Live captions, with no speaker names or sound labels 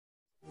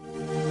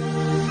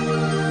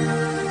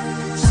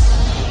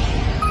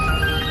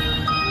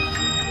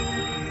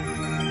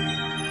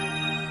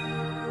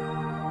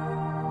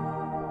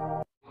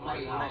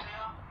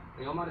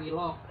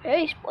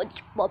Hey,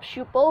 SpongeBob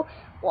Super,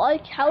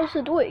 what? How's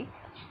it doing?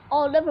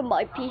 Oh, never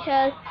mind,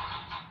 P-head.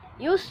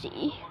 You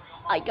see,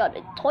 I got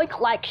a toy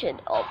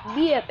collection of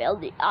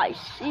BFLDI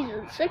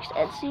Season 6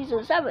 and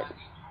Season 7.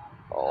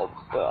 Oh,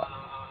 bro.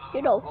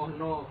 You know,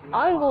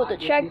 I'm going to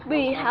check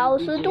me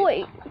how's it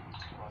doing.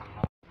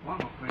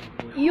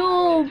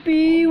 You'll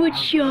be with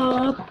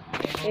Shop.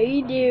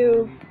 Hey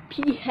there,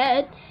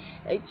 P-head.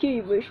 And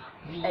gamers.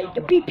 And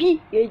the PP.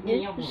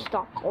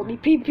 Stop calling me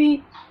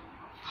PP.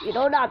 You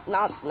know that's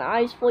not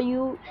nice for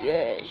you?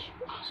 Yes.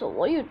 So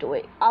what are you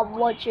doing? I'm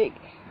watching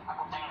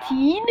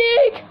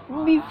T-Nick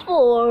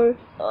before.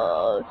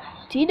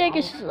 T-Nick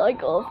is like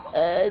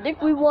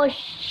NickRewind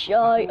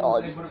shy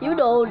on. You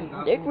know,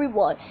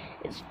 NickRewind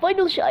is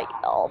final shy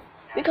off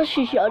because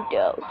she shut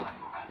down.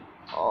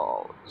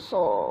 Oh,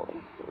 so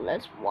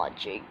let's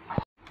watch it.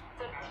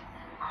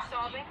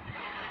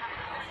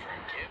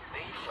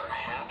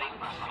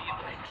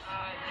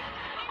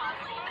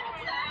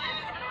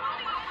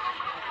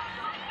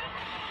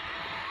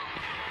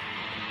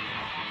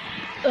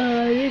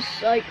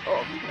 It's like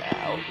off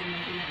now.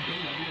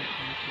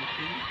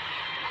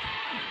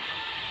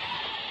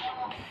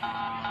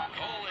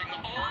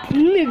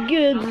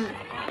 Niggas.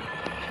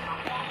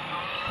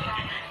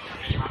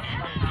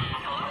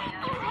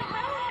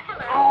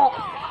 Oh.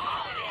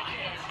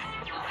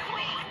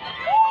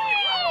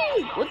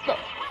 What the?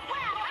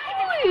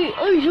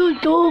 I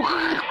should go.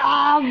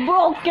 I'm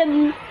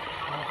broken.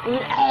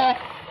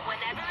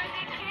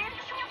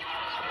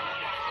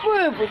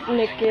 Where was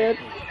naked?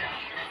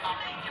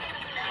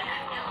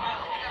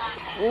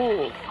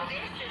 Oh.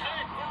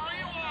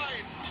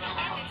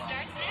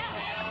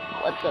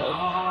 What the?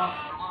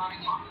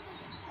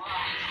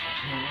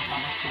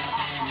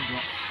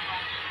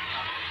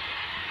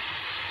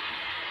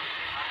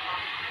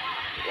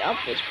 Yup,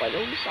 it's quite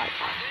on the side.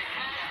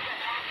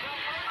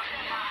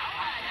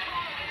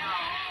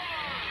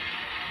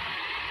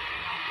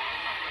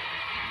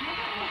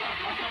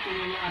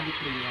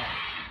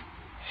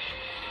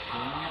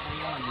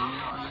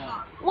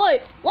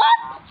 Wait, what?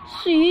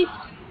 See?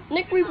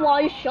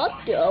 NickRewind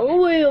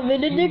ShutDown. Wait a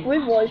minute,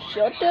 NickRewind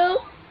ShutDown?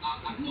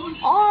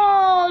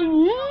 Oh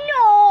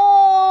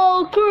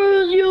no!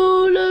 Curse you,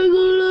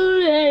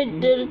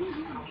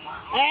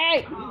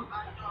 hey!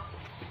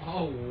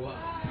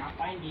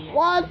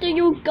 What do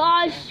you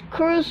guys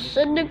curse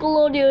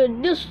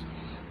Nickelodeon?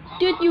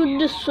 Did you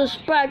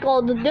disrespect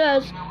on the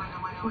desk?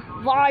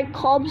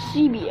 Viacom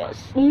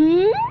CBS?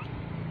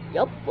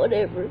 Yup,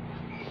 whatever.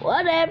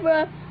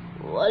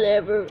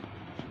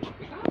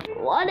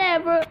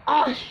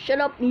 Ah, shut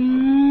up.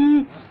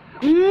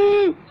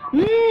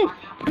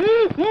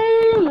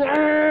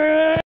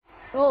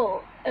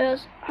 Oh,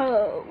 as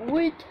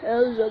we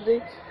tell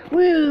something.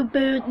 Well,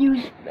 bad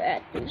news.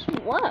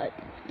 What?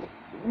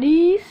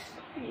 These?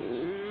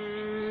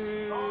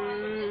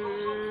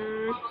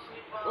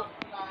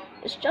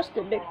 It's just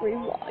a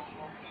NickRewind.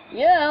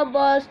 Yeah,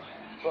 boss.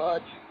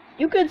 But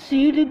you can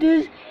see that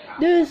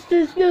this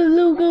the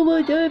logo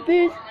on top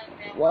is.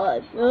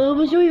 What?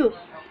 I'll show you.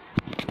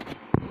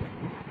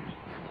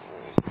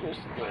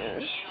 Just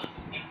there.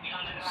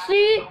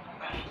 See?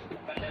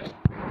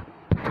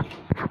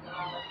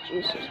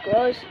 Jesus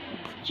Christ,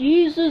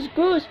 Jesus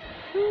the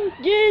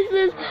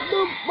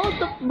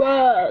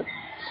motherfucker!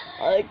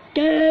 I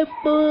can't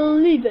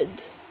believe it.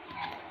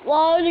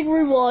 Why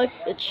NickRewind?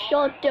 It's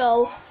shut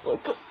down.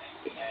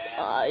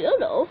 I don't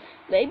know.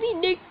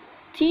 Maybe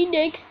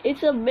T-Nick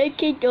it's a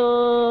making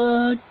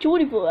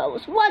 24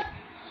 hours. What?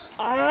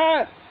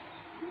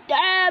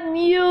 Damn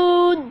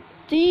you,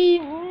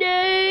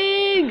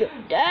 T-Nick!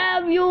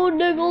 Damn you,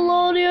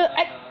 Nickelodeon!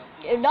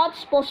 You're not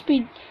supposed to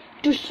be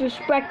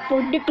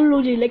disrespectful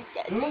Nickelodeon like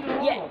that.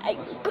 Yeah, I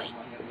agree.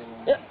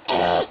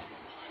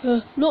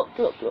 Look.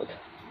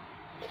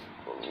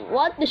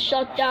 What the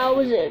ShutDown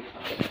was it?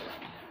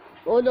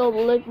 Hold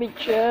on, let me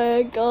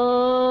check.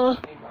 Oh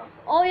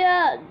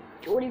yeah,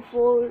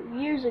 24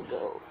 years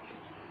ago.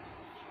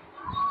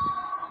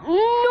 No!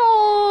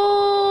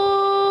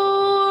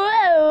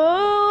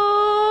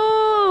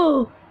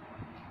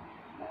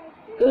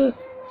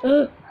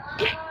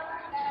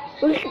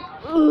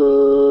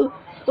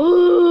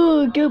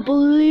 Oh, I can't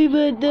believe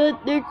it,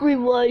 that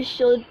NickRewind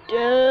shut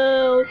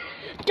down.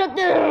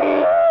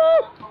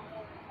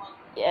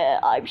 Yeah,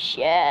 I'm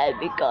sad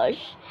because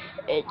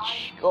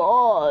it's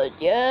gone.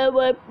 Yeah,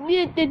 but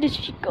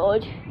it's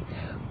gone.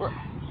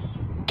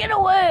 Get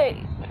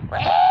away!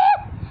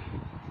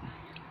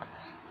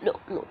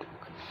 Look.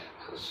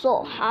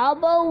 So how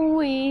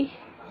about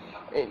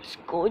it's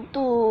going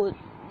to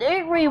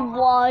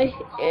NickRewind,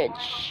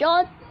 it's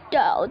shut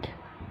down.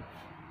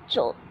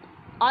 So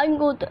I'm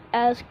going to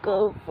ask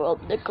her from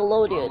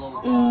Nickelodeon.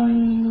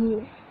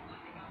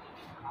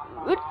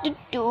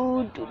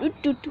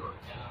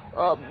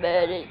 Oh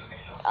man,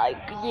 I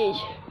guess.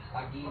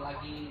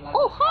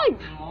 Oh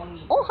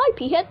hi,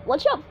 P-head.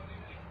 What's up?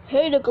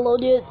 Hey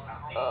Nickelodeon.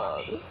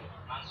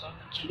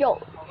 Yo,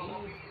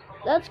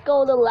 let's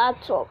go to the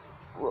laptop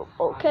room,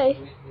 okay?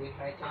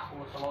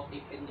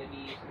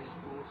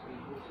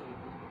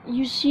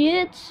 You see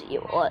it? See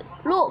what?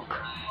 Look.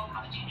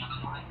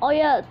 Oh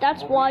yeah,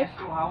 that's why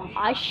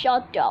I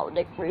shut down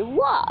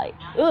NickRewind.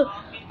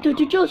 Did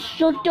you just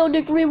shut down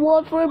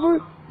NickRewind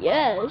forever?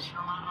 Yes.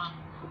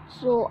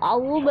 So I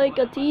will make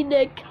a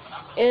T-Nick.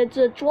 It's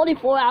a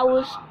 24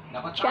 hours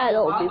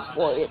channel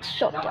before it's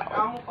shut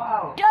down.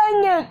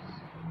 Dang it!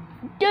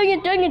 Dang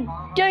it, dang it,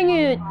 dang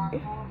it!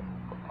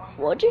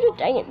 What did you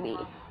dang at me?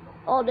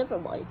 Oh, never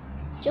mind.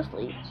 Just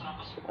leave.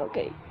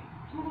 Okay.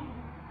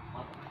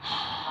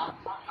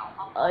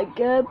 I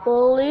can't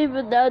believe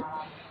it that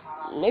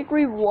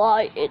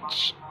NickRewind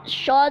it's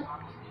shut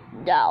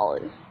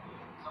down.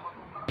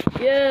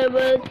 Yeah,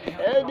 but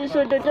this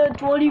is the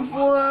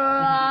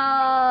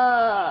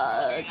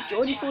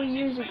 24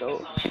 years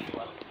ago.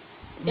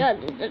 Yeah,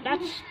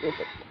 that's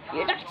stupid.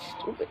 Yeah, that's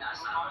stupid.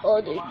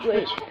 Oh, the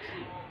great.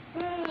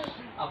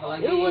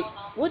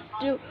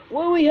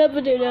 What we have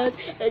in that?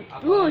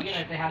 Look,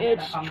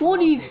 it's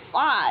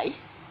 25,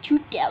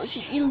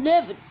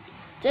 2011,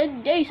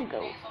 10 days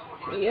ago.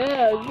 Yeah,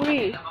 I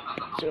agree.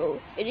 So,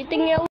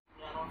 anything else?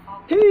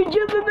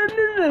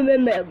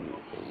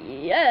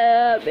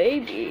 Yeah,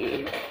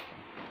 baby.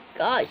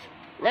 Guys,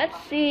 let's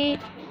see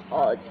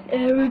what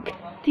Eric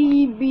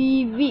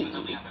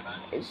TBV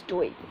is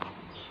doing.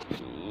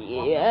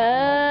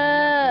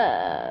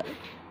 Yeah.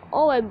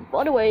 Oh, and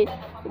by the way,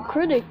 the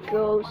critic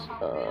goes,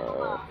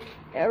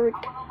 Eric,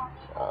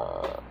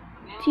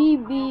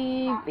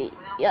 TBV.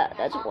 Yeah,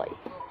 that's right.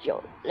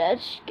 So,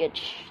 let's get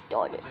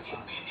started.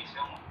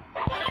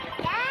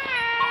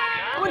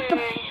 What the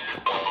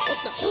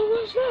hell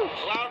was that?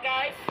 Well,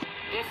 guys,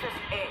 this is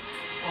it.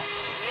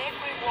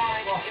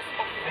 NickRewind is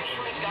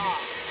officially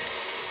gone.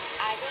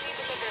 I don't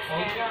even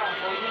understand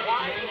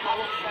why we have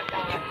to shut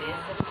down like this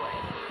anyway.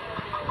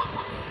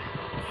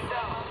 So,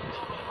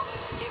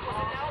 it was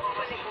announced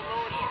by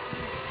Nickelodeon.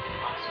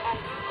 On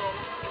Google,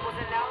 it was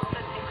announced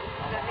that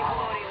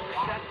Nickelodeon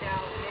would shut down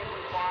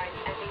NickRewind,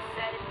 and they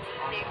set it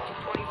T-Nick to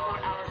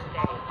 24 hours a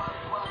day.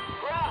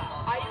 Bruh,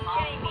 are you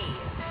kidding me?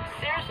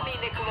 Seriously,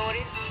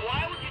 Nickelodeon,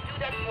 why would you do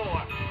that for?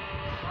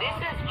 This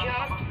is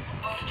just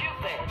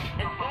stupid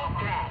and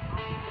bullcrap.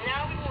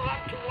 Now we will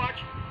have to watch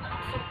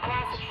some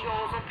classic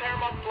shows on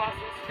Paramount Plus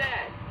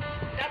instead.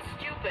 That's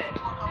stupid.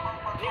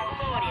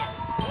 Nickelodeon,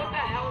 what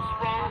the hell's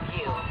wrong with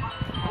you?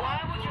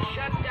 Why would you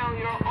shut down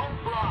your own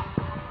blog?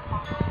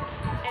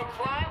 And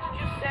why would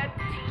you set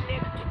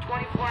T-Nick to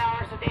 24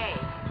 hours a day?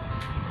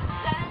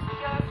 That is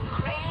just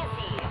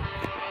crazy.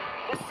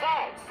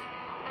 Besides,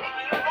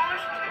 you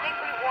launched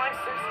NickRewind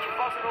since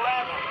 2011,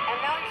 and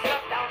now you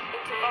shut down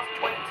in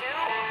 2022?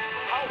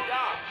 How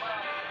dumb.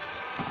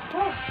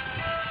 Oh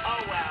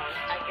well,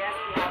 I guess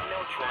we have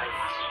no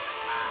choice.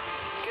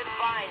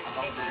 Goodbye,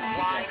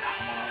 NickRewind.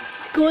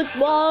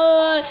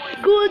 Goodbye,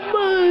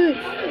 goodbye,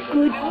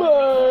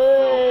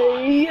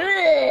 goodbye.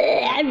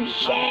 Yeah, I'm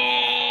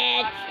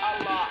sad. A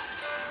lot.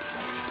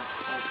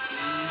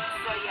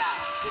 So yeah,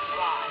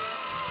 goodbye.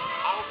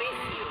 I'll miss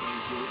you.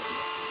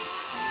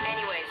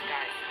 Anyways,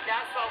 guys,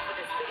 that's all for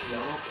this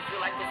video. If you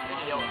like this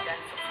video, then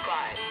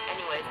subscribe.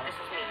 Anyways, this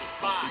is me.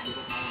 Bye.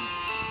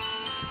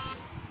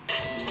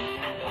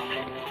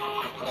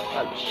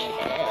 I'm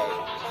sad.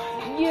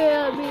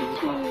 Yeah, me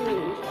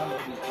too.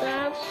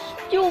 That's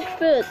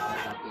stupid.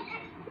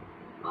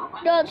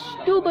 That's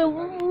stupid.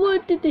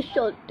 What did they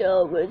shut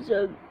down as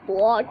a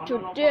blog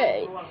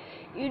today?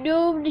 You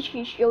know, this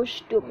is so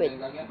stupid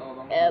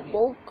and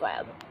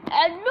bullcrap.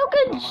 And you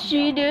can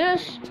see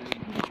this.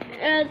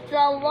 It's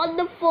a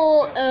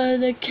wonderful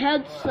and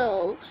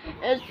cancel.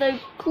 It's the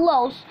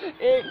close.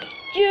 It's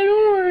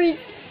January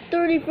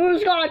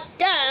 31st,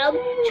 goddamn,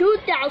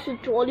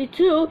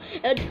 2022,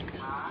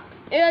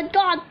 and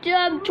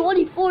goddamn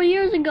 24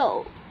 years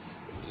ago.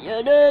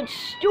 Yeah, that's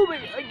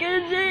stupid. I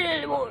can't say it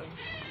anymore.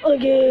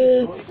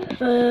 Okay,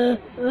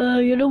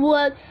 you know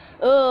what?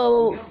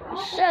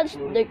 Since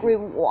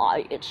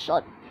NickRewind it's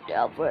shut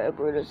down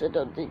forever, I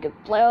don't think it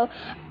play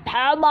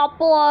Paramount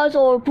Plus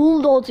or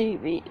Pluto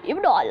TV.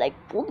 Even though I like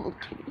Pluto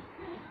TV.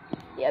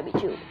 Yeah, me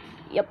too.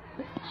 Yep.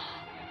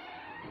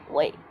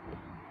 Wait.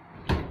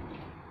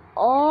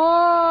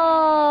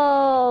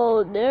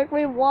 Oh,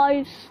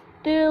 NickRewind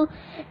still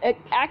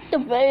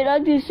activate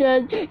as you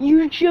said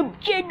YouTube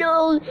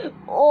channel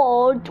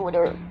on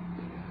Twitter.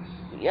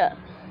 Yeah,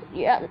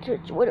 that's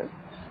Twitter.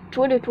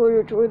 Twitter,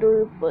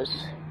 but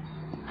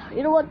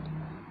you know what,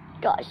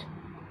 guys?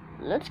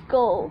 Let's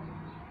go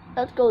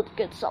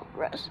get some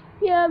rest.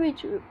 Yeah, me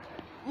too.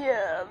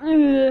 Yeah.